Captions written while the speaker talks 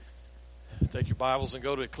Take your Bibles and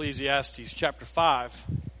go to Ecclesiastes chapter 5.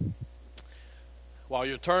 While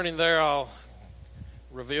you're turning there, I'll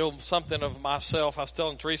reveal something of myself. I was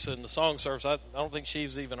telling Teresa in the song service, I don't think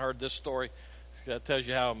she's even heard this story. That tells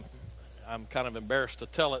you how I'm kind of embarrassed to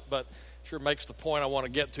tell it, but sure makes the point I want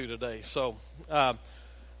to get to today. So, when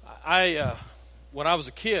I was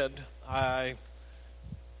a kid, I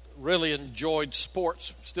really enjoyed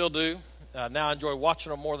sports, still do. Now I enjoy watching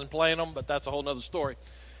them more than playing them, but that's a whole other story.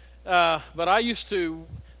 But I used to,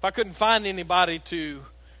 if I couldn't find anybody to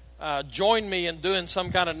join me in doing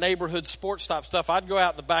some kind of neighborhood sports type stuff, I'd go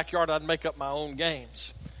out in the backyard, I'd make up my own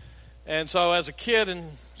games. And so as a kid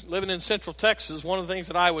and living in Central Texas, one of the things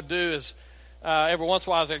that I would do is every once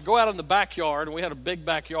in a while I'd go out in the backyard, and we had a big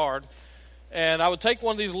backyard, and I would take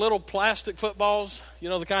one of these little plastic footballs, you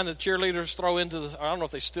know, the kind that cheerleaders throw into I don't know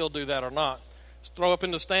if they still do that or not, throw up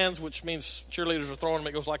in the stands, which means cheerleaders are throwing them,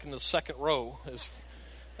 it goes like in the second row.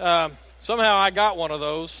 Somehow I got one of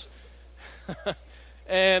those.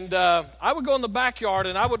 And I would go in the backyard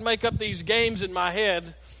and I would make up these games in my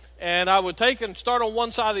head, and I would take and start on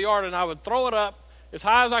one side of the yard and I would throw it up as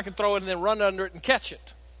high as I could throw it and then run under it and catch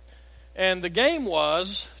it. And the game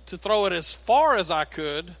was to throw it as far as I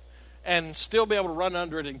could and still be able to run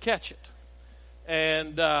under it and catch it.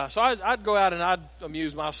 And so I'd go out and I'd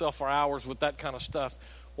amuse myself for hours with that kind of stuff.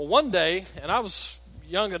 Well, one day, and I was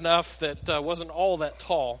young enough that wasn't all that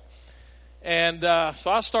tall, and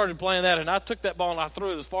so I started playing that, and I took that ball and I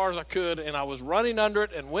threw it as far as I could, and I was running under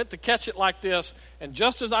it and went to catch it like this, and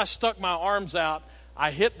just as I stuck my arms out,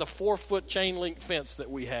 I hit the 4-foot chain link fence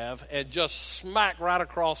that we have and just smacked right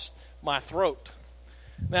across my throat.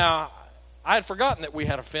 Now, I had forgotten that we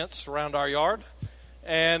had a fence around our yard,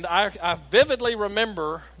 and I vividly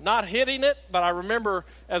remember not hitting it, but I remember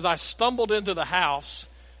as I stumbled into the house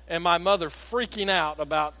and my mother freaking out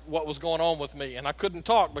about what was going on with me. And I couldn't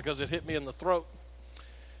talk because it hit me in the throat.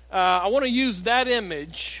 I want to use that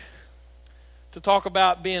image to talk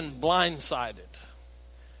about being blindsided.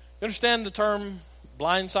 You understand the term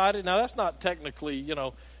blindsided? Now, that's not technically,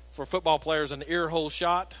 for football players an ear hole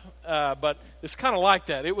shot, but it's kind of like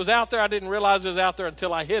that. It was out there. I didn't realize it was out there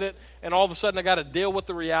until I hit it, and all of a sudden I got to deal with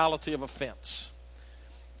the reality of a fence.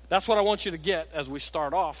 That's what I want you to get as we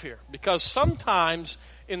start off here, because sometimes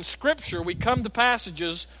in Scripture, we come to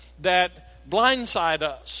passages that blindside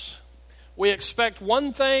us. We expect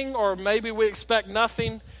one thing, or maybe we expect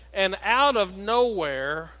nothing, and out of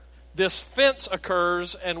nowhere, this fence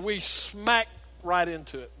occurs, and we smack right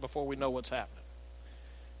into it before we know what's happening.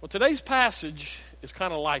 Well, today's passage is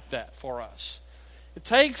kind of like that for us. It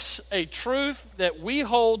takes a truth that we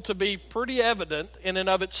hold to be pretty evident in and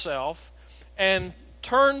of itself, and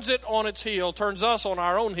turns it on its heel, turns us on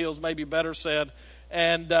our own heels, maybe better said,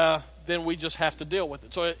 and then we just have to deal with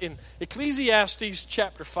it. So in Ecclesiastes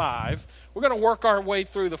chapter 5, we're going to work our way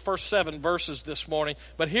through the first 7 verses this morning.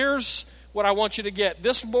 But here's what I want you to get.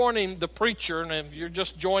 This morning, the preacher, and if you're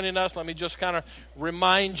just joining us, let me just kind of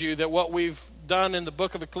remind you that what we've done in the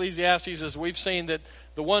book of Ecclesiastes is we've seen that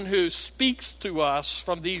the one who speaks to us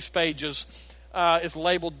from these pages is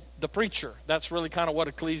labeled the preacher. That's really kind of what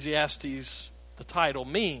Ecclesiastes, the title,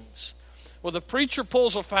 means. Well, the preacher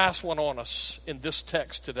pulls a fast one on us in this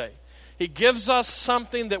text today. He gives us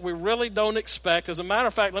something that we really don't expect. As a matter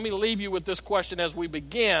of fact, let me leave you with this question as we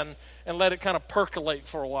begin and let it kind of percolate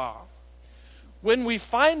for a while. When we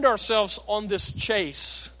find ourselves on this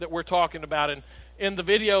chase that we're talking about, and in the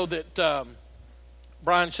video that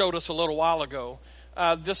Brian showed us a little while ago,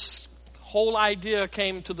 this whole idea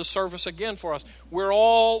came to the surface again for us. We're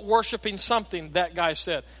all worshiping something, that guy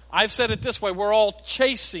said. I've said it this way, we're all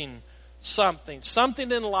chasing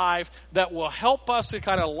something in life that will help us to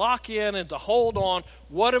kind of lock in and to hold on.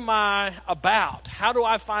 What am I about? How do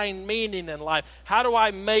I find meaning in life? How do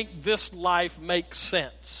I make this life make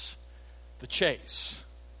sense? The chase.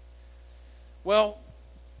 Well,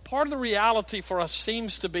 part of the reality for us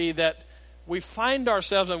seems to be that we find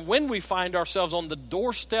ourselves, and when we find ourselves on the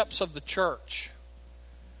doorsteps of the church,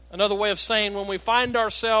 another way of saying when we find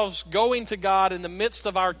ourselves going to God in the midst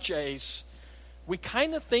of our chase, we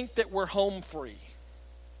kind of think that we're home free.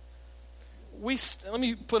 Let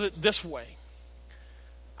me put it this way.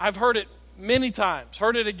 I've heard it many times,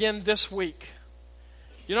 heard it again this week.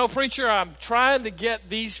 Preacher, I'm trying to get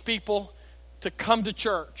these people to come to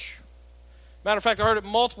church. Matter of fact, I heard it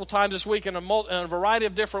multiple times this week in a variety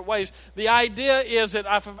of different ways. The idea is that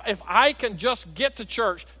if I can just get to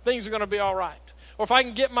church, things are going to be all right. Or if I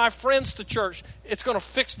can get my friends to church, it's going to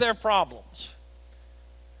fix their problems.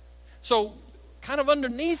 So, kind of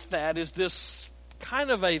underneath that is this kind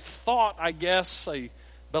of a thought, I guess, a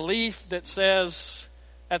belief that says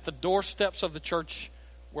at the doorsteps of the church,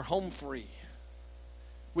 we're home free.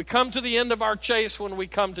 We come to the end of our chase when we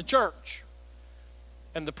come to church.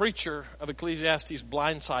 And the preacher of Ecclesiastes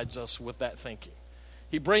blindsides us with that thinking.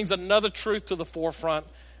 He brings another truth to the forefront,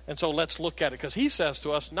 and so let's look at it. Because he says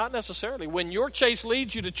to us, not necessarily. When your chase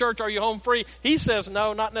leads you to church, are you home free? He says,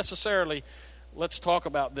 no, not necessarily. Let's talk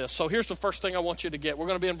about this. So here's the first thing I want you to get. We're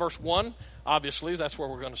going to be in verse 1, obviously. That's where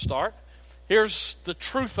we're going to start. Here's the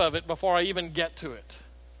truth of it before I even get to it.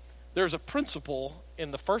 There's a principle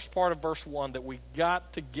in the first part of verse 1 that we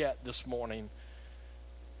got to get this morning.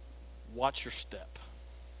 Watch your step.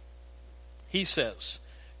 He says,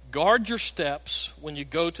 guard your steps when you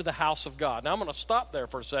go to the house of God. Now I'm going to stop there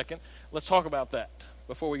for a second. Let's talk about that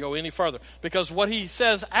before we go any further. Because what he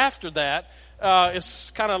says after that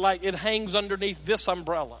is kind of like it hangs underneath this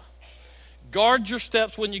umbrella. Guard your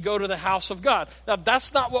steps when you go to the house of God. Now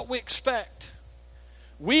that's not what we expect.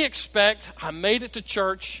 We expect, I made it to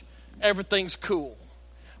church, everything's cool.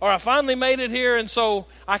 Or I finally made it here and so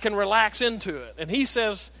I can relax into it. And he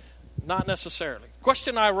says, not necessarily.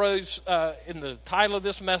 Question I raised in the title of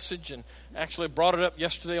this message, and actually brought it up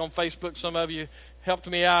yesterday on Facebook. Some of you helped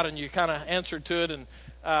me out and you kind of answered to it. And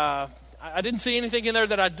I didn't see anything in there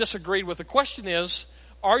that I disagreed with. The question is,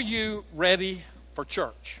 are you ready for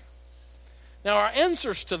church? Now, our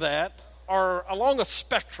answers to that are along a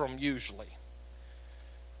spectrum usually.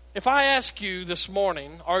 If I ask you this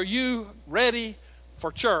morning, are you ready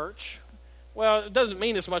for church? Well, it doesn't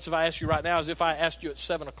mean as much if I ask you right now as if I asked you at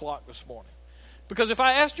 7 o'clock this morning. Because if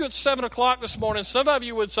I asked you at 7 o'clock this morning, some of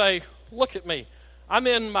you would say, look at me. I'm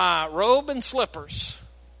in my robe and slippers.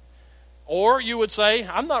 Or you would say,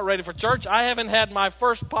 I'm not ready for church. I haven't had my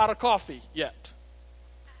first pot of coffee yet.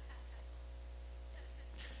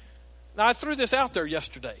 Now, I threw this out there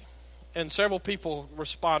yesterday, and several people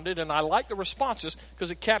responded, and I like the responses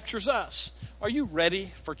because it captures us. Are you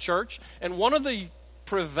ready for church? And one of the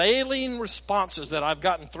prevailing responses that I've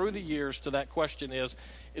gotten through the years to that question is,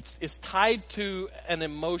 it's tied to an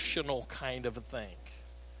emotional kind of a thing.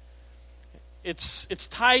 It's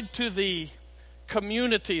tied to the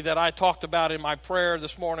community that I talked about in my prayer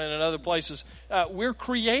this morning and other places. We're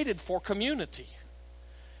created for community.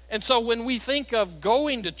 And so when we think of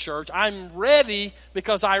going to church, I'm ready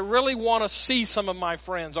because I really want to see some of my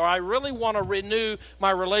friends, or I really want to renew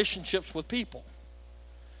my relationships with people.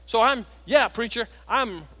 So preacher,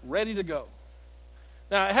 I'm ready to go.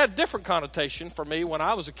 Now, it had a different connotation for me when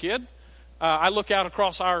I was a kid. I look out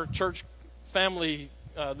across our church family,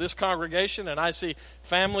 this congregation, and I see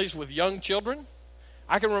families with young children.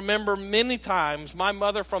 I can remember many times my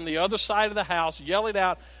mother from the other side of the house yelling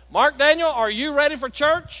out, Mark Daniel, are you ready for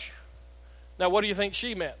church? Now, what do you think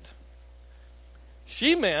she meant?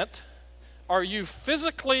 She meant, are you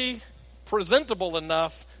physically presentable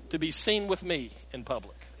enough to be seen with me in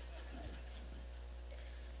public?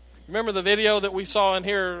 Remember the video that we saw in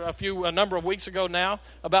here a number of weeks ago now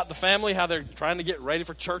about the family, how they're trying to get ready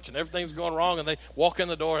for church and everything's going wrong, and they walk in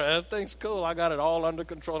the door, everything's cool, I got it all under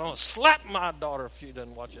control. I'm going to slap my daughter if she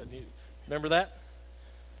doesn't watch that. Remember that?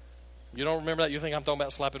 You don't remember that? You think I'm talking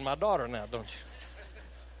about slapping my daughter now, don't you?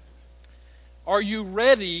 Are you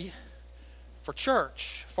ready for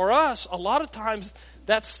church? For us, a lot of times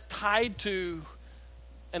that's tied to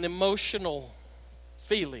an emotional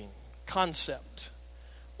feeling, concept,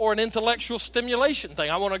 or an intellectual stimulation thing.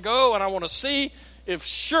 I want to go and I want to see if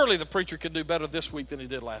surely the preacher could do better this week than he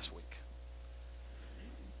did last week.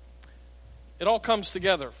 It all comes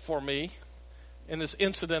together for me in this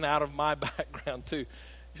incident out of my background too.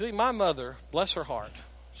 You see, my mother, bless her heart,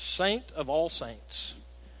 saint of all saints,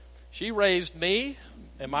 she raised me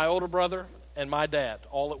and my older brother and my dad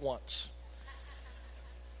all at once.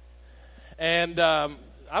 And I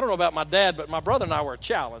don't know about my dad, but my brother and I were a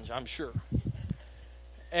challenge, I'm sure.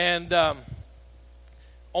 And on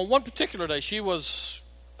one particular day, she was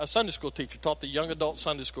a Sunday school teacher, taught the young adult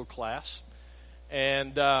Sunday school class.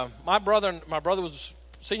 And my brother was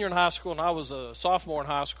a senior in high school, and I was a sophomore in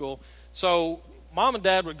high school. So Mom and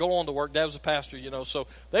Dad would go on to work. Dad was a pastor, so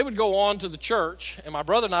they would go on to the church, and my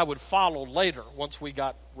brother and I would follow later once we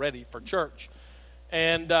got ready for church.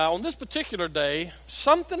 And on this particular day,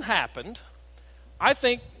 something happened. I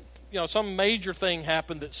think, some major thing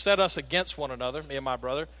happened that set us against one another, me and my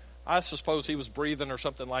brother. I suppose he was breathing or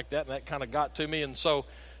something like that, and that kind of got to me. And so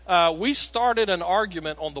we started an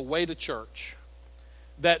argument on the way to church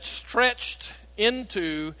that stretched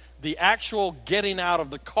into the actual getting out of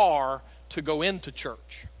the car to go into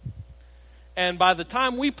church. And by the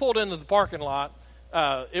time we pulled into the parking lot,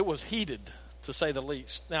 it was heated, to say the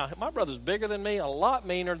least. Now, my brother's bigger than me, a lot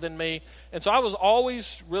meaner than me, and so I was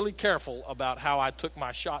always really careful about how I took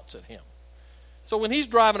my shots at him. So when he's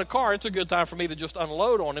driving a car, it's a good time for me to just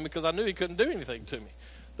unload on him because I knew he couldn't do anything to me.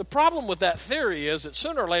 The problem with that theory is that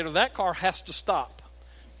sooner or later that car has to stop.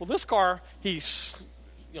 Well, this car, he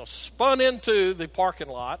spun into the parking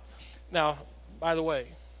lot. Now, by the way,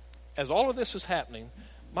 as all of this is happening,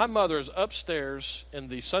 my mother is upstairs in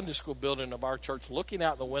the Sunday school building of our church looking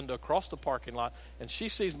out the window across the parking lot, and she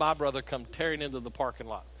sees my brother come tearing into the parking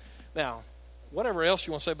lot. Now, whatever else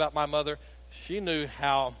you want to say about my mother, she knew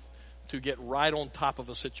how to get right on top of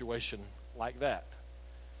a situation like that.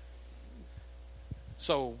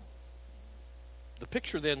 So the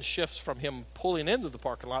picture then shifts from him pulling into the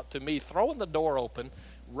parking lot to me throwing the door open,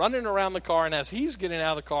 running around the car, and as he's getting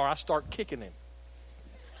out of the car, I start kicking him.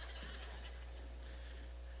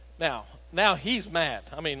 Now he's mad.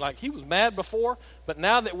 I mean, like he was mad before, but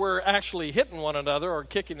now that we're actually hitting one another, or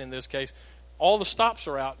kicking in this case, all the stops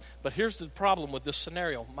are out. But here's the problem with this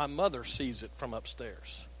scenario. My mother sees it from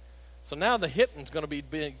upstairs. So now the hitting is going to be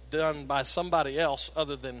being done by somebody else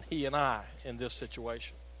other than he and I in this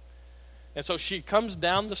situation. And so she comes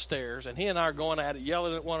down the stairs, and he and I are going at it,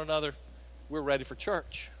 yelling at one another. We're ready for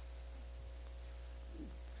church.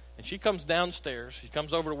 And she comes downstairs. She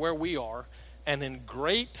comes over to where we are, and in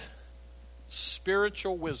great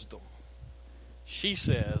spiritual wisdom, she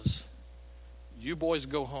says, you boys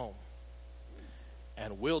go home,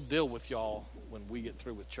 and we'll deal with y'all when we get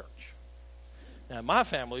through with church. Now, in my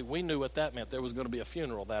family, we knew what that meant. There was going to be a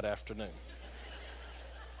funeral that afternoon.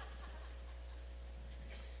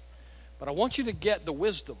 But I want you to get the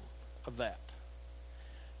wisdom of that.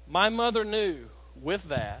 My mother knew with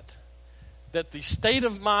that the state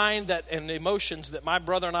of mind and the emotions that my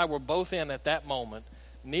brother and I were both in at that moment,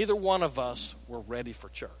 neither one of us were ready for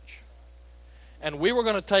church. And we were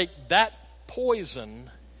going to take that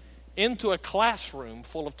poison into a classroom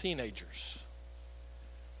full of teenagers.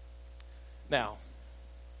 Now,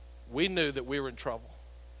 we knew that we were in trouble.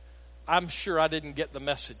 I'm sure I didn't get the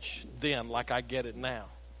message then like I get it now.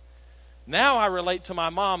 Now I relate to my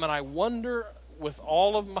mom, and I wonder, with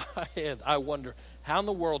all of my head, I wonder, how in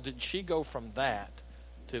the world did she go from that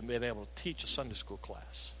to being able to teach a Sunday school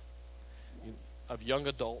class of young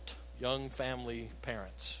adult, young family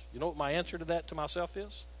parents? You know what my answer to that to myself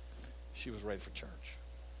is? She was ready for church.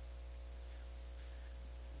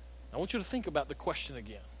 I want you to think about the question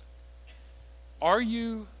again. Are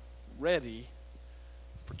you ready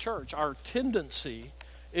for church? Our tendency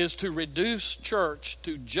is to reduce church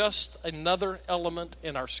to just another element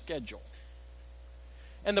in our schedule.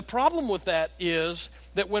 And the problem with that is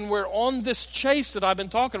that when we're on this chase that I've been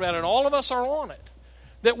talking about, and all of us are on it,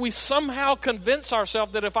 that we somehow convince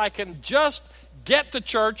ourselves that if I can just get to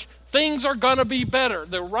church, things are going to be better.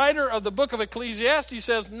 The writer of the book of Ecclesiastes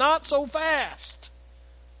says, not so fast.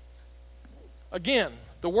 Again,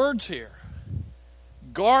 the words here.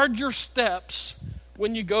 Guard your steps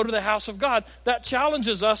when you go to the house of God. That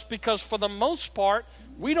challenges us because for the most part,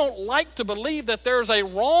 we don't like to believe that there's a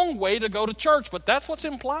wrong way to go to church, but that's what's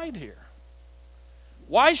implied here.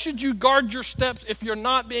 Why should you guard your steps if you're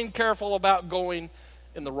not being careful about going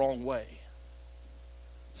in the wrong way?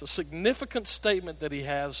 It's a significant statement that he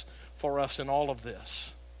has for us in all of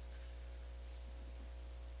this.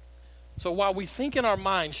 So while we think in our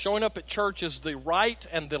mind showing up at church is the right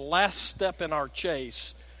and the last step in our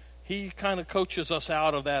chase, he kind of coaches us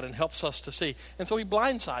out of that and helps us to see. And so he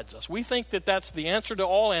blindsides us. We think that that's the answer to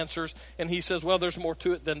all answers, and he says, well, there's more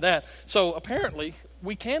to it than that. So apparently,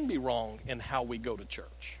 we can be wrong in how we go to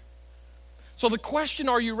church. So the question,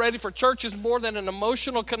 are you ready for church, is more than an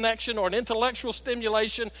emotional connection or an intellectual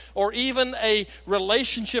stimulation or even a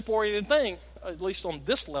relationship-oriented thing. At least on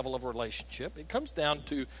this level of relationship, it comes down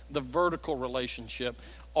to the vertical relationship.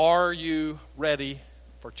 Are you ready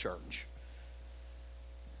for church?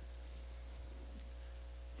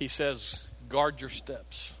 He says, guard your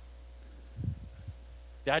steps.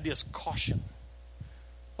 The idea is caution.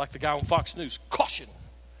 Like the guy on Fox News, caution.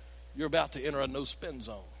 You're about to enter a no-spin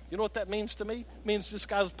zone. You know what that means to me? It means this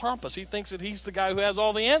guy's pompous. He thinks that he's the guy who has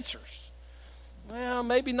all the answers. Well,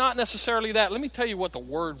 maybe not necessarily that. Let me tell you what the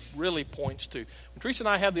word really points to. When Teresa and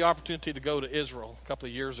I had the opportunity to go to Israel a couple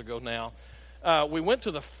of years ago now, we went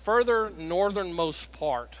to the further northernmost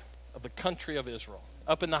part of the country of Israel.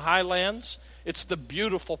 Up in the highlands, it's the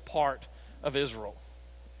beautiful part of Israel.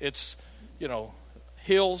 It's,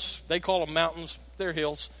 hills. They call them mountains. They're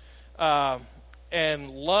hills. And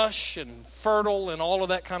lush and fertile and all of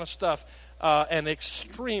that kind of stuff. And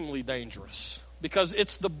extremely dangerous. Because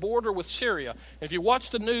it's the border with Syria. If you watch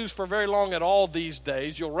the news for very long at all these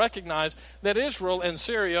days, you'll recognize that Israel and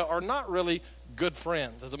Syria are not really good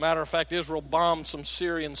friends. As a matter of fact, Israel bombed some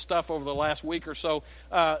Syrian stuff over the last week or so.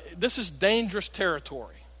 This is dangerous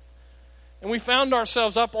territory. And we found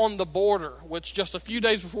ourselves up on the border, which just a few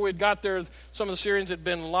days before we got there, some of the Syrians had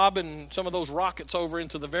been lobbing some of those rockets over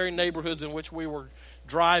into the very neighborhoods in which we were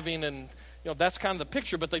driving. And, that's kind of the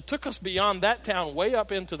picture. But they took us beyond that town, way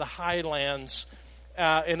up into the highlands.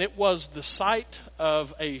 And it was the site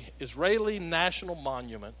of an Israeli national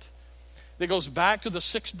monument that goes back to the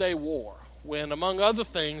 6-Day War, when, among other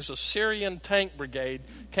things, a Syrian tank brigade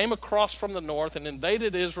came across from the north and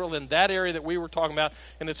invaded Israel in that area that we were talking about.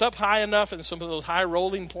 And it's up high enough in some of those high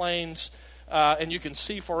rolling plains, and you can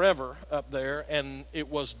see forever up there. And it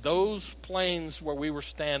was those plains where we were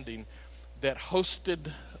standing that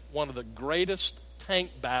hosted one of the greatest tank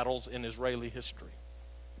battles in Israeli history.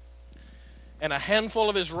 And a handful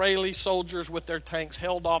of Israeli soldiers with their tanks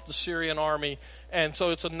held off the Syrian army, and so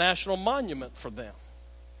it's a national monument for them.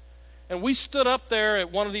 And we stood up there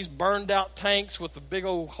at one of these burned out tanks with a big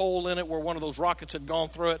old hole in it where one of those rockets had gone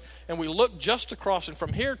through it. And we looked just across, and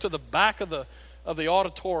from here to the back of the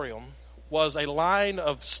auditorium was a line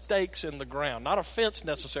of stakes in the ground. Not a fence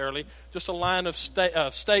necessarily, just a line of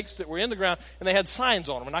stakes that were in the ground, and they had signs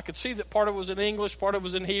on them. And I could see that part of it was in English, part of it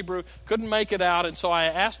was in Hebrew. Couldn't make it out, and so I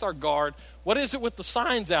asked our guard, what is it with the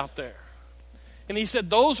signs out there? And he said,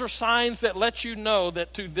 those are signs that let you know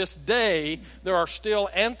that to this day there are still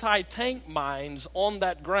anti-tank mines on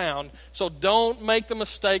that ground, so don't make the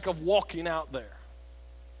mistake of walking out there.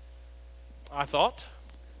 I thought,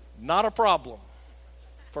 not a problem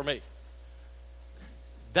for me.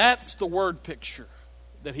 That's the word picture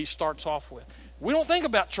that he starts off with. We don't think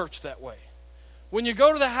about church that way. When you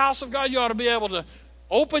go to the house of God, you ought to be able to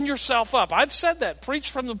open yourself up. I've said that, preach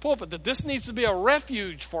from the pulpit, that this needs to be a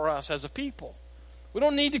refuge for us as a people. We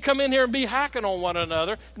don't need to come in here and be hacking on one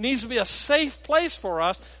another. It needs to be a safe place for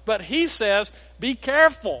us. But he says, be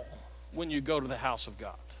careful when you go to the house of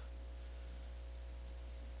God.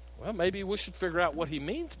 Well, maybe we should figure out what he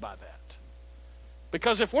means by that.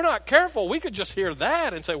 Because if we're not careful, we could just hear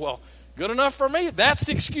that and say, well, good enough for me. That's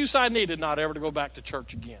the excuse I needed not ever to go back to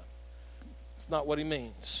church again. It's not what he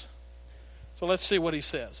means. So let's see what he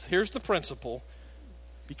says. Here's the principle.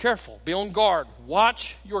 Be careful. Be on guard.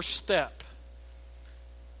 Watch your step.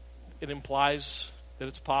 It implies that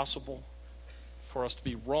it's possible for us to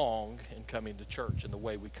be wrong in coming to church in the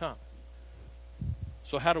way we come.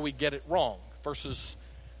 So how do we get it wrong? Verses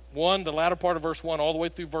 1, the latter part of verse 1, all the way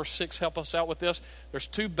through verse 6, help us out with this. There's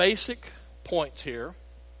 2 basic points here.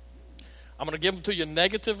 I'm going to give them to you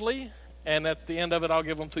negatively, and at the end of it, I'll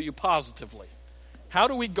give them to you positively. How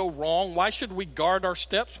do we go wrong? Why should we guard our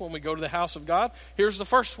steps when we go to the house of God? Here's the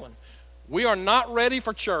first one. We are not ready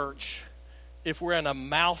for church if we're in a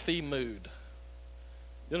mouthy mood.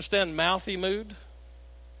 You understand mouthy mood?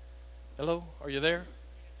 Hello? Are you there?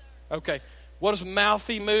 Okay. What is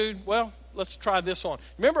mouthy mood? Well, let's try this on.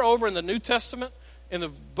 Remember over in the New Testament, in the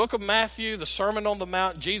book of Matthew, the Sermon on the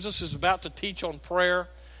Mount, Jesus is about to teach on prayer.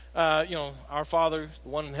 Our Father, the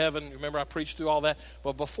one in heaven. Remember, I preached through all that.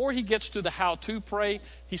 But before he gets to the how to pray,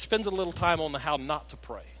 he spends a little time on the how not to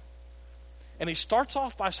pray. And he starts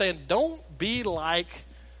off by saying, don't be like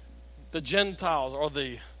the Gentiles or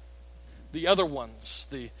the other ones,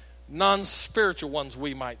 the non-spiritual ones,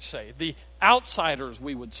 we might say, the outsiders,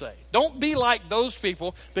 we would say. Don't be like those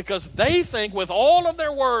people, because they think with all of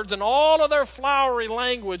their words and all of their flowery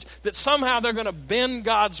language that somehow they're going to bend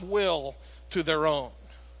God's will to their own.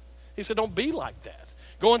 He said, don't be like that.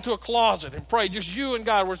 Go into a closet and pray, just you and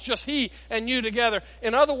God, where it's just he and you together.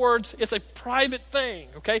 In other words, it's a private thing,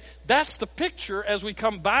 okay? That's the picture as we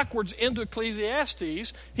come backwards into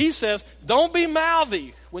Ecclesiastes. He says, don't be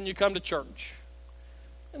mouthy when you come to church.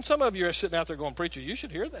 And some of you are sitting out there going, preacher, you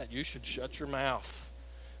should hear that. You should shut your mouth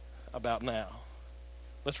about now.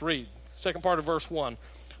 Let's read. Second part of verse 1.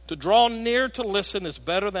 To draw near to listen is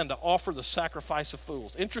better than to offer the sacrifice of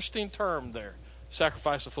fools. Interesting term there,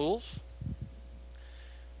 sacrifice of fools.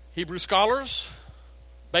 Hebrew scholars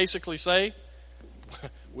basically say,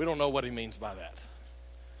 we don't know what he means by that.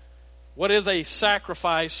 What is a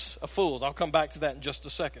sacrifice of fools? I'll come back to that in just a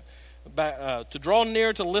second. To draw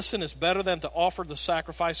near to listen is better than to offer the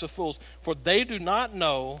sacrifice of fools, for they do not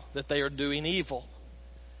know that they are doing evil.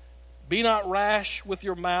 Be not rash with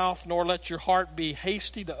your mouth, nor let your heart be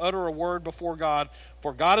hasty to utter a word before God,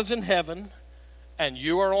 for God is in heaven and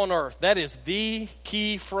you are on earth. That is the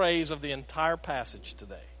key phrase of the entire passage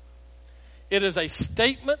today. It is a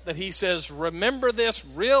statement that he says, remember this,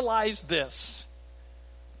 realize this.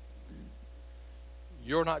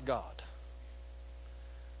 You're not God.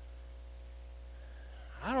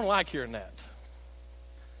 I don't like hearing that,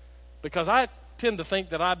 because I tend to think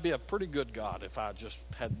that I'd be a pretty good God if I just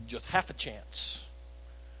had just half a chance.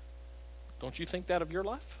 Don't you think that of your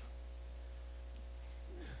life?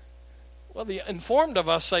 Well, the informed of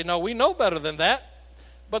us say, no, we know better than that.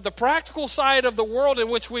 But the practical side of the world in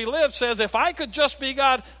which we live says, if I could just be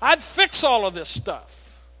God, I'd fix all of this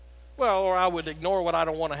stuff. Well, or I would ignore what I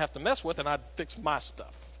don't want to have to mess with, and I'd fix my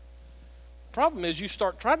stuff. Problem is, you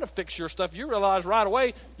start trying to fix your stuff, you realize right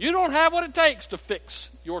away you don't have what it takes to fix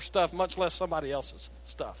your stuff, much less somebody else's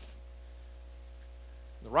stuff.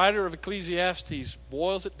 The writer of Ecclesiastes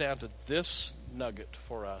boils it down to this nugget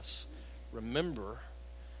for us. Remember,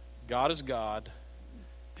 God is God,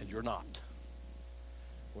 and you're not.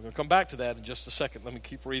 We're going to come back to that in just a second. Let me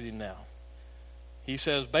keep reading now. He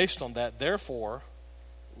says, based on that, therefore,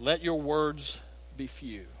 let your words be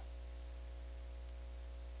few.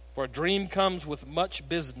 For a dream comes with much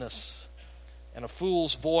business, and a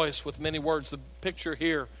fool's voice with many words. The picture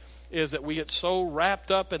here is that we get so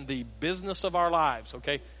wrapped up in the business of our lives,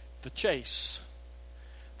 okay? The chase.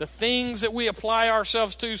 The things that we apply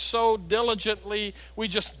ourselves to so diligently, we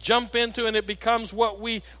just jump into, and it becomes what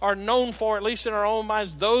we are known for, at least in our own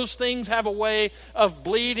minds. Those things have a way of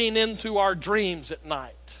bleeding into our dreams at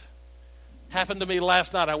night. Happened to me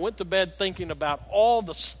last night. I went to bed thinking about all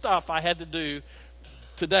the stuff I had to do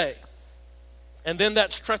today. And then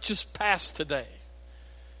that stretches past today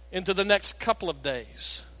into the next couple of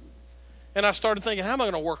days. And I started thinking, how am I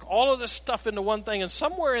going to work all of this stuff into one thing? And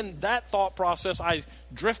somewhere in that thought process, I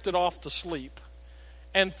drifted off to sleep.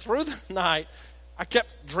 And through the night, I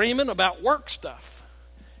kept dreaming about work stuff.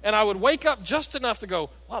 And I would wake up just enough to go,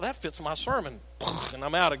 wow, that fits my sermon. And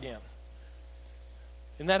I'm out again.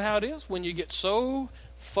 Isn't that how it is? When you get so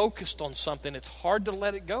focused on something, it's hard to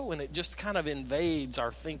let it go. And it just kind of invades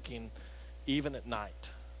our thinking even at night.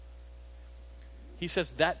 He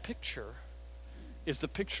says that picture is the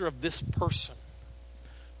picture of this person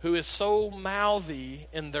who is so mouthy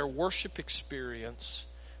in their worship experience.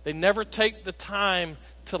 They never take the time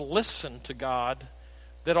to listen to God,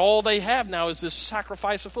 that all they have now is this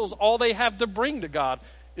sacrifice of fools. All they have to bring to God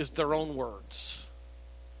is their own words.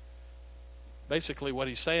 Basically what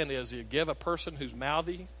he's saying is, you give a person who's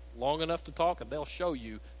mouthy long enough to talk, and they'll show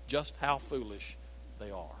you just how foolish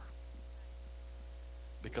they are.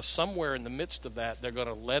 Because somewhere in the midst of that, they're going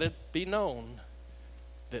to let it be known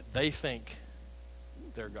that they think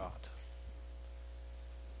they're God.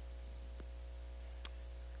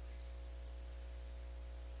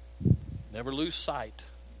 Never lose sight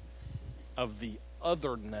of the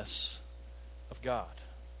otherness of God.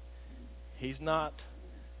 He's not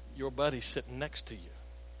your buddy sitting next to you.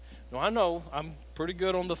 Now, I know I'm pretty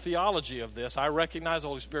good on the theology of this. I recognize the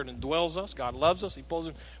Holy Spirit indwells us. God loves us. He pulls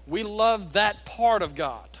in. We love that part of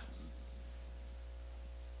God.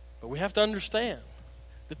 But we have to understand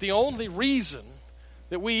that the only reason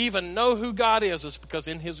that we even know who God is because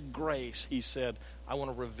in His grace, He said, I want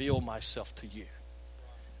to reveal myself to you.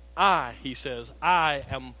 He says, I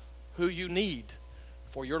am who you need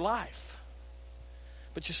for your life.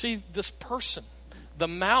 But you see, this person, the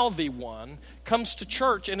mouthy one, comes to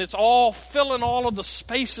church and it's all filling all of the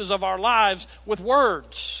spaces of our lives with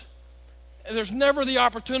words. And there's never the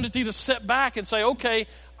opportunity to sit back and say, okay,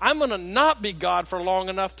 I'm going to not be God for long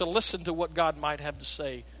enough to listen to what God might have to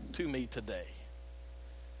say to me today.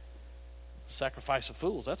 Sacrifice of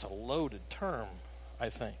fools, that's a loaded term, I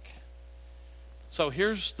think. So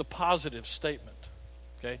here's the positive statement.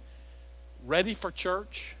 Okay? Ready for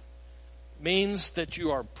church means that you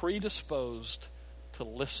are predisposed to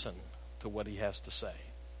listen to what He has to say.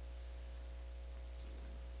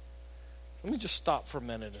 Let me just stop for a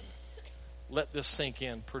minute and let this sink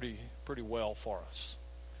in pretty well for us.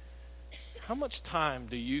 How much time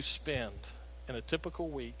do you spend in a typical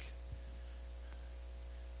week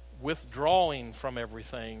withdrawing from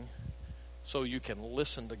everything so you can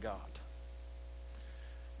listen to God?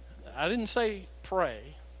 I didn't say pray,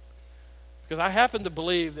 because I happen to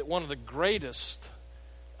believe that one of the greatest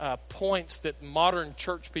points that modern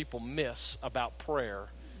church people miss about prayer,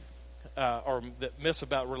 or that miss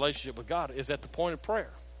about relationship with God, is at the point of prayer.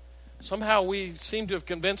 Somehow we seem to have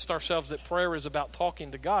convinced ourselves that prayer is about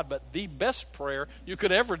talking to God, but the best prayer you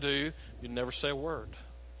could ever do, you never say a word.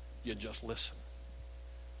 You just listen.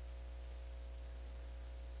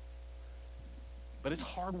 But it's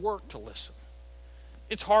hard work to listen.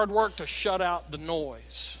 It's hard work to shut out the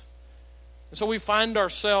noise. And so we find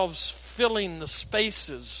ourselves filling the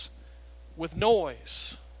spaces with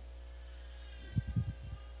noise.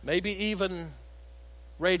 Maybe even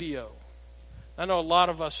radio. I know a lot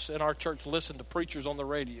of us in our church listen to preachers on the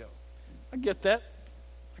radio. I get that.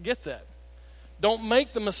 Don't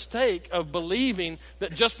make the mistake of believing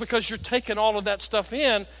that just because you're taking all of that stuff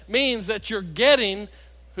in means that you're getting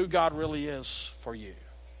who God really is for you.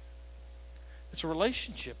 It's a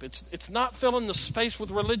relationship. It's not filling the space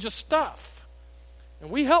with religious stuff. And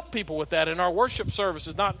we help people with that in our worship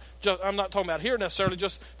services. I'm not talking about here necessarily,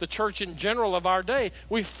 just the church in general of our day.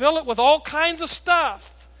 We fill it with all kinds of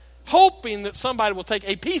stuff, hoping that somebody will take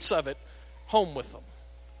a piece of it home with them.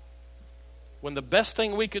 When the best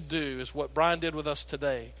thing we could do is what Brian did with us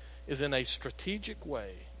today, is in a strategic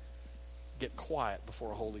way, get quiet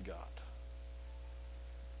before a holy God.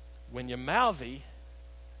 When you're mouthy,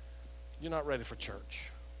 you're not ready for church.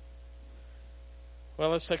 Well,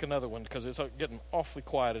 let's take another one because it's getting awfully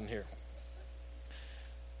quiet in here.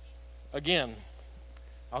 Again,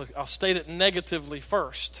 I'll state it negatively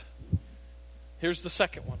first. Here's the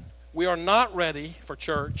second one. We are not ready for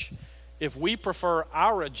church if we prefer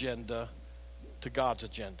our agenda to God's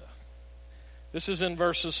agenda. This is in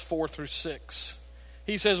verses 4 through 6.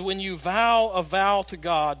 He says, when you vow a vow to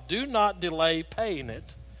God, do not delay paying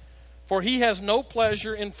it, for he has no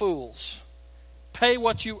pleasure in fools. Pay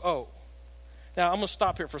what you owe. Now, I'm going to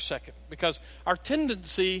stop here for a second because our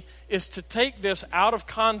tendency is to take this out of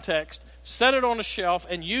context, set it on a shelf,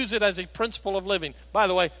 and use it as a principle of living. By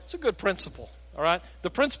the way, it's a good principle, all right? The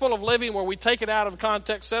principle of living where we take it out of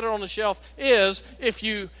context, set it on the shelf, is if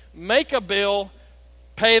you make a bill,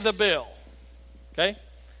 pay the bill, okay?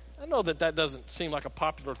 I know that doesn't seem like a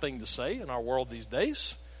popular thing to say in our world these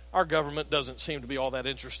days. Our government doesn't seem to be all that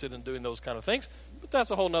interested in doing those kind of things, but that's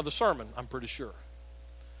a whole nother sermon, I'm pretty sure.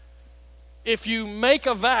 If you make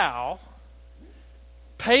a vow,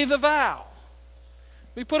 pay the vow.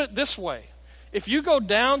 Let me put it this way. If you go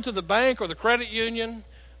down to the bank or the credit union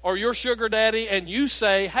or your sugar daddy and you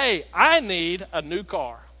say, hey, I need a new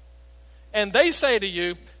car. And they say to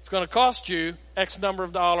you, it's going to cost you X number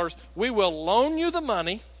of dollars. We will loan you the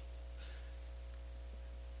money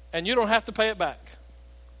and you don't have to pay it back.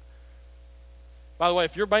 By the way,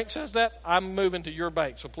 if your bank says that, I'm moving to your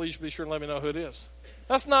bank, so please be sure and let me know who it is.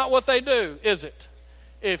 That's not what they do, is it?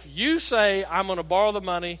 If you say, I'm going to borrow the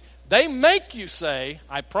money, they make you say,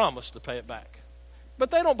 I promise to pay it back.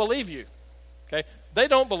 But they don't believe you, okay? They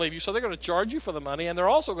don't believe you, so they're going to charge you for the money, and they're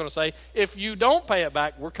also going to say, if you don't pay it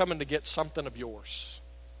back, we're coming to get something of yours.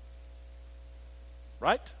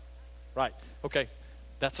 Right? Right. Okay,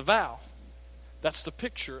 that's a vow. That's the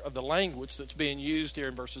picture of the language that's being used here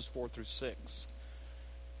in verses 4 through 6.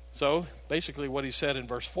 So, basically what he said in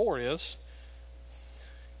verse 4 is,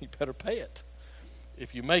 you better pay it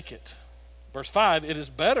if you make it. Verse 5, it is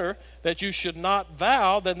better that you should not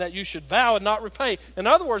vow than that you should vow and not repay. In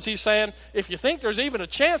other words, he's saying, if you think there's even a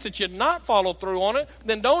chance that you'd not follow through on it,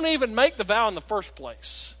 then don't even make the vow in the first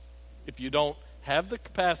place. If you don't have the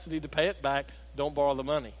capacity to pay it back, don't borrow the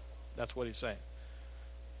money. That's what he's saying.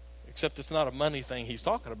 Except it's not a money thing he's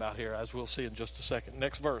talking about here, as we'll see in just a second.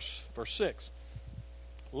 Next verse, verse 6.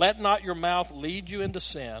 Let not your mouth lead you into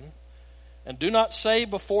sin, and do not say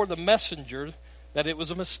before the messenger that it was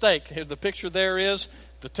a mistake. Here, the picture there is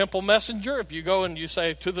the temple messenger. If you go and you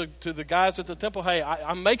say to the guys at the temple, hey,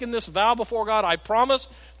 I'm making this vow before God. I promise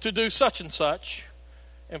to do such and such.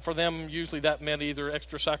 And for them, usually that meant either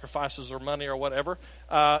extra sacrifices or money or whatever.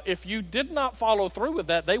 If you did not follow through with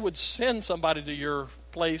that, they would send somebody to your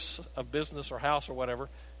place of business or house or whatever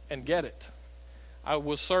and get it. I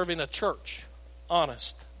was serving a church.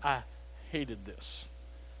 Honest, I hated this.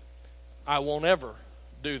 I won't ever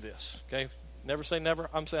do this, okay? Never say never.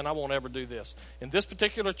 I'm saying I won't ever do this. In this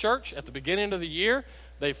particular church, at the beginning of the year,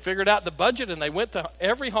 they figured out the budget and they went to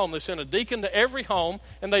every home. They sent a deacon to every home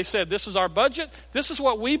and they said, this is our budget. This is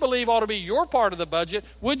what we believe ought to be your part of the budget.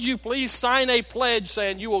 Would you please sign a pledge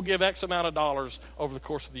saying you will give X amount of dollars over the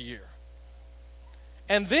course of the year?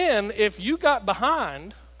 And then if you got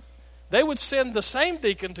behind, they would send the same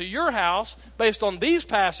deacon to your house based on these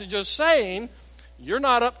passages saying, you're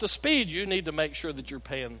not up to speed. You need to make sure that you're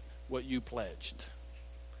paying what you pledged.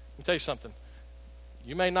 Let me tell you something.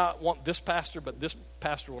 You may not want this pastor, but this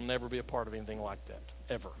pastor will never be a part of anything like that,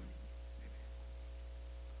 ever.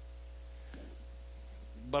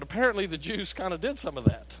 But apparently the Jews kind of did some of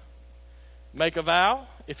that. Make a vow.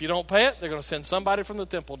 If you don't pay it, they're going to send somebody from the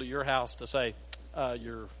temple to your house to say,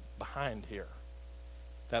 you're behind here.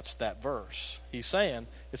 That's that verse. He's saying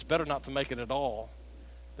it's better not to make it at all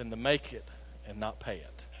than to make it and not pay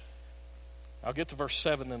it. I'll get to verse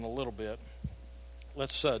 7 in a little bit.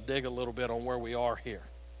 Let's dig a little bit on where we are here.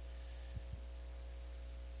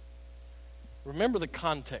 Remember the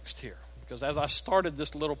context here, because as I started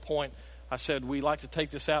this little point, I said we like to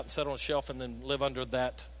take this out and set it on a shelf and then live under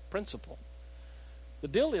that principle. The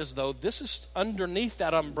deal is, though, this is underneath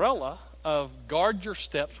that umbrella of guard your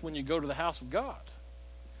steps when you go to the house of God.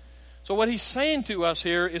 So what he's saying to us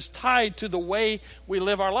here is tied to the way we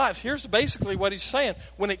live our lives. Here's basically what he's saying.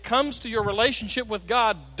 When it comes to your relationship with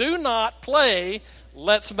God, do not play,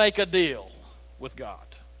 let's make a deal with God.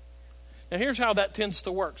 Now here's how that tends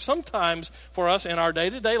to work. Sometimes for us in our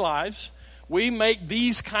day-to-day lives, we make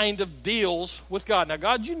these kind of deals with God. Now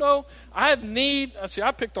God, you know, I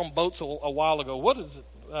picked on boats a while ago. What is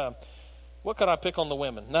it? What could I pick on the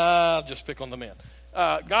women? Nah, I'll just pick on the men.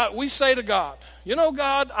 God, we say to God, you know,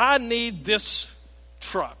 God, I need this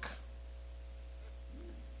truck.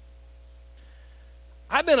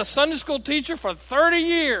 I've been a Sunday school teacher for 30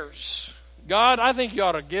 years. God, I think you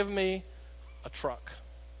ought to give me a truck.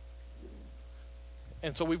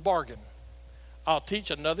 And so we bargain. I'll teach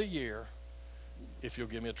another year if you'll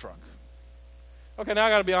give me a truck. Okay, now I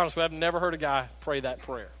got to be honest with you. I've never heard a guy pray that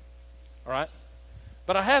prayer. All right?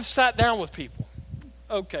 But I have sat down with people.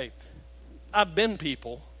 Okay. I've been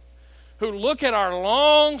people who look at our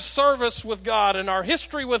long service with God and our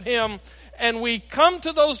history with Him, and we come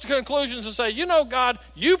to those conclusions and say, you know, God,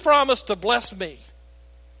 you promised to bless me.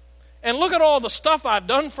 And look at all the stuff I've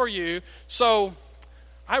done for you, so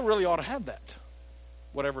I really ought to have that,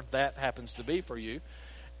 whatever that happens to be for you.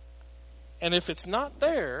 And if it's not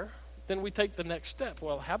there, then we take the next step.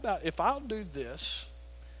 Well, how about if I'll do this,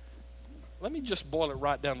 let me just boil it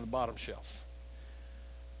right down to the bottom shelf.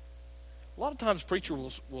 A lot of times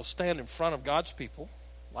preachers will stand in front of God's people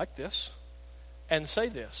like this and say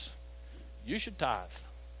this: you should tithe.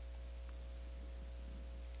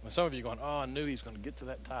 And some of you are going, oh, I knew he's going to get to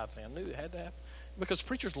that tithe thing. I knew it had to happen. Because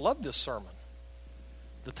preachers love this sermon,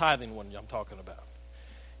 the tithing one I'm talking about.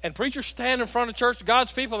 And preachers stand in front of church,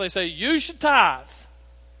 God's people, and they say, you should tithe.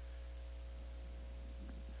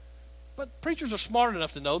 But preachers are smart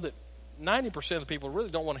enough to know that 90% of the people really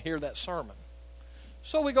don't want to hear that sermon.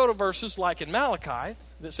 So we go to verses like in Malachi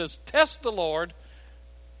that says, test the Lord.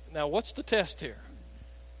 Now, what's the test here?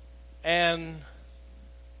 And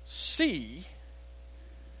see,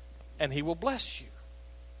 and He will bless you.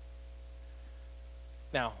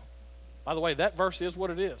 Now, by the way, that verse is what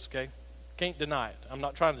it is, okay? Can't deny it. I'm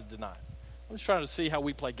not trying to deny it. I'm just trying to see how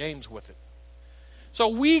we play games with it. So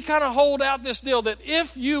we kind of hold out this deal that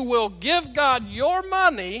if you will give God your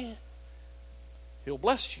money, He'll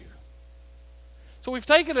bless you. So we've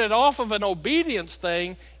taken it off of an obedience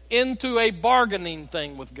thing into a bargaining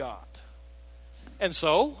thing with God. And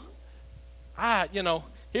so,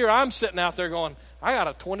 here I'm sitting out there going, I got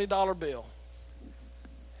a $20 bill.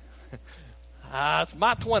 It's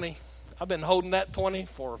my 20. I've been holding that 20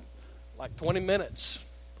 for like 20 minutes.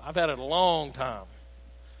 I've had it a long time.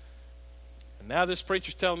 And now this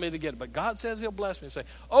preacher's telling me to get it. But God says He'll bless me and say,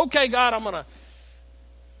 okay, God, I'm going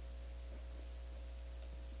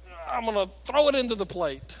to throw it into the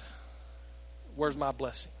plate. Where's my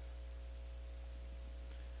blessing?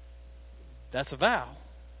 That's a vow.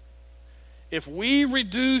 If we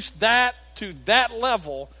reduce that to that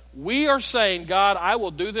level, we are saying, God, I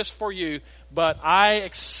will do this for you, but I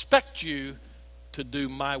expect you to do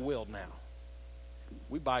my will now.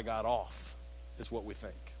 We buy God off, is what we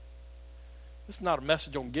think. This is not a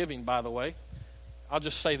message on giving, by the way. I'll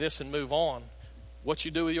just say this and move on. What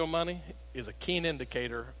you do with your money is a keen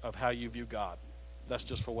indicator of how you view God. That's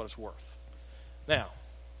just for what it's worth. Now,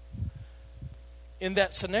 in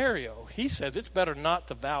that scenario, he says it's better not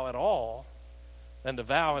to vow at all than to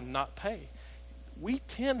vow and not pay. We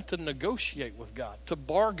tend to negotiate with God, to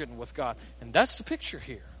bargain with God. And that's the picture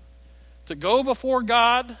here. To go before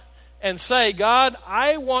God and say, God,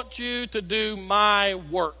 I want you to do my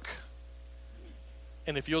work.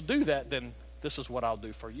 And if you'll do that, then this is what I'll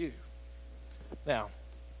do for you. Now,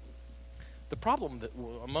 the problem, that,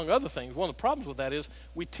 among other things, one of the problems with that is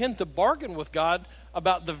we tend to bargain with God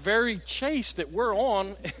about the very chase that we're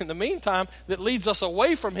on in the meantime that leads us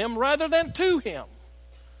away from Him rather than to Him.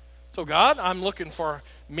 So God, I'm looking for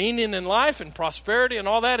meaning in life and prosperity and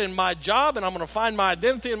all that in my job, and I'm going to find my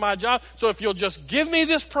identity in my job. So if you'll just give me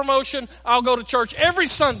this promotion, I'll go to church every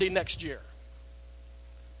Sunday next year.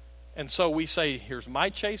 And so we say, here's my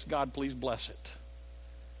chase, God, please bless it.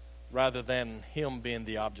 Rather than Him being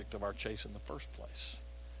the object of our chase in the first place.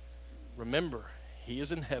 Remember, He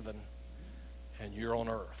is in heaven and you're on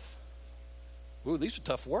earth. Ooh, these are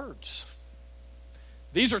tough words.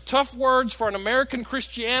 These are tough words for an American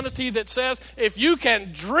Christianity that says, if you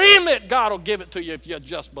can dream it, God will give it to you if you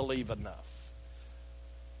just believe enough.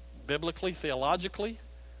 Biblically, theologically,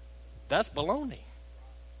 that's baloney.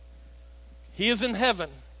 He is in heaven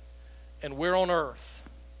and we're on earth.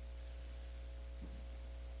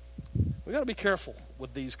 We've got to be careful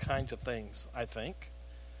with these kinds of things, I think.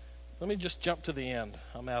 Let me just jump to the end.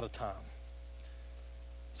 I'm out of time.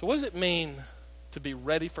 So what does it mean to be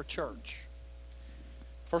ready for church?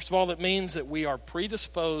 First of all, it means that we are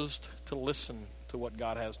predisposed to listen to what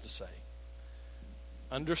God has to say,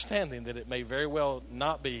 understanding that it may very well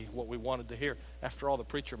not be what we wanted to hear. After all, the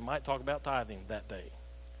preacher might talk about tithing that day.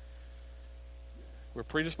 We're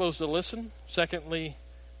predisposed to listen. Secondly,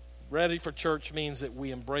 ready for church means that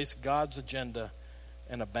we embrace God's agenda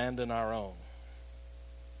and abandon our own.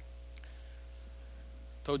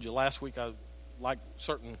 I told you last week I like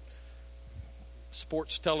certain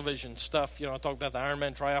sports television stuff. I talked about the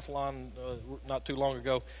Ironman triathlon not too long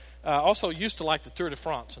ago. I also used to like the Tour de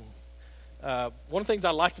France. And one of the things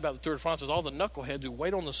I liked about the Tour de France is all the knuckleheads who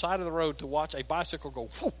wait on the side of the road to watch a bicycle go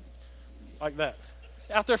whoo, like that.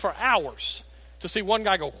 Out there for hours to see one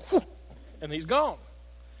guy go whoo, and he's gone.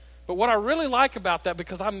 But what I really like about that,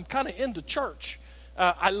 because I'm kind of into church,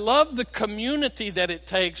 I love the community that it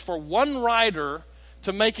takes for one rider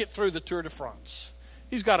to make it through the Tour de France.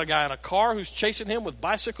 He's got a guy in a car who's chasing him with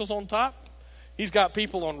bicycles on top. He's got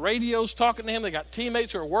people on radios talking to him. They got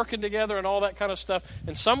teammates who are working together and all that kind of stuff.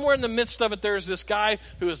 And somewhere in the midst of it, there's this guy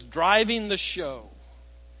who is driving the show.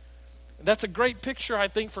 And that's a great picture, I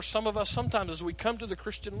think, for some of us sometimes as we come to the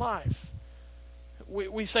Christian life.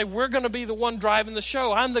 We say, we're going to be the one driving the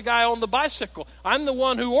show. I'm the guy on the bicycle. I'm the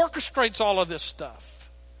one who orchestrates all of this stuff.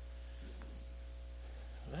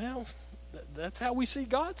 Well, that's how we see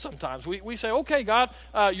God sometimes. We say, okay, God,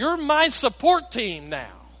 you're my support team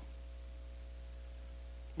now.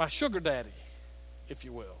 My sugar daddy, if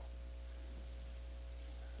you will.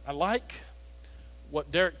 I like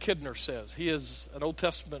what Derek Kidner says. He is an Old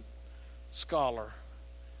Testament scholar.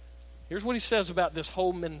 Here's what he says about this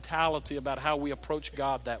whole mentality about how we approach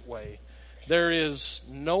God that way. There is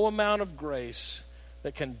no amount of grace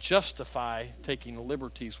that can justify taking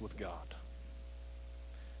liberties with God.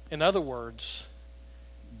 In other words,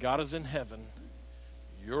 God is in heaven.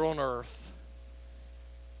 You're on earth.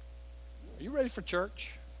 Are you ready for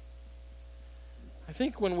church? I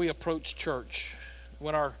think when we approach church,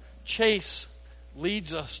 when our chase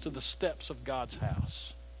leads us to the steps of God's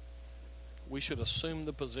house, we should assume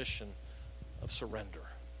the position of surrender,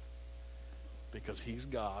 because He's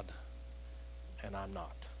God and I'm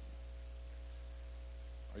not.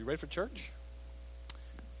 Are you ready for church?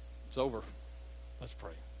 It's over. Let's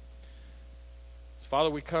pray. Father,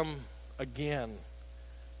 we come again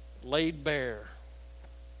laid bare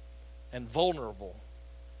and vulnerable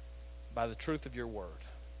by the truth of your word.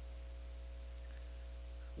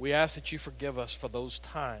 We ask that you forgive us for those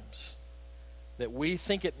times that we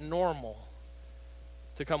think it normal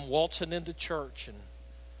to come waltzing into church and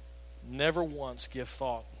never once give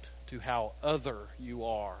thought to how other you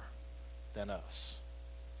are than us.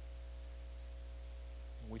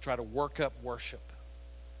 We try to work up worship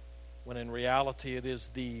when in reality it is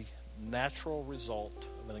the natural result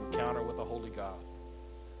of an encounter with a holy God.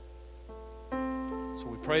 So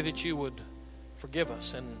we pray that you would forgive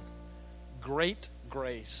us in great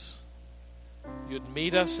grace. You'd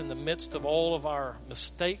meet us in the midst of all of our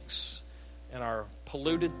mistakes and our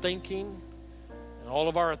polluted thinking and all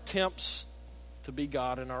of our attempts to be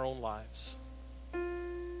God in our own lives.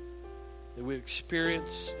 That we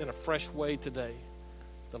experience in a fresh way today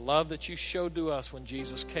the love that you showed to us when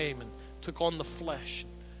Jesus came and took on the flesh,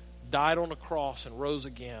 died on a cross and rose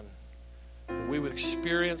again. That we would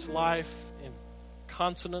experience life in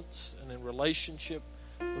consonance and in relationship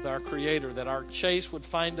with our Creator. That our chase would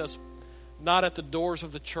find us not at the doors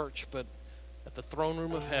of the church, but at the throne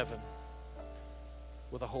room of heaven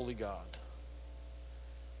with a holy God.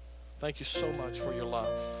 Thank you so much for your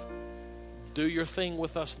love. Do your thing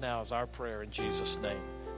with us now is our prayer in Jesus' name.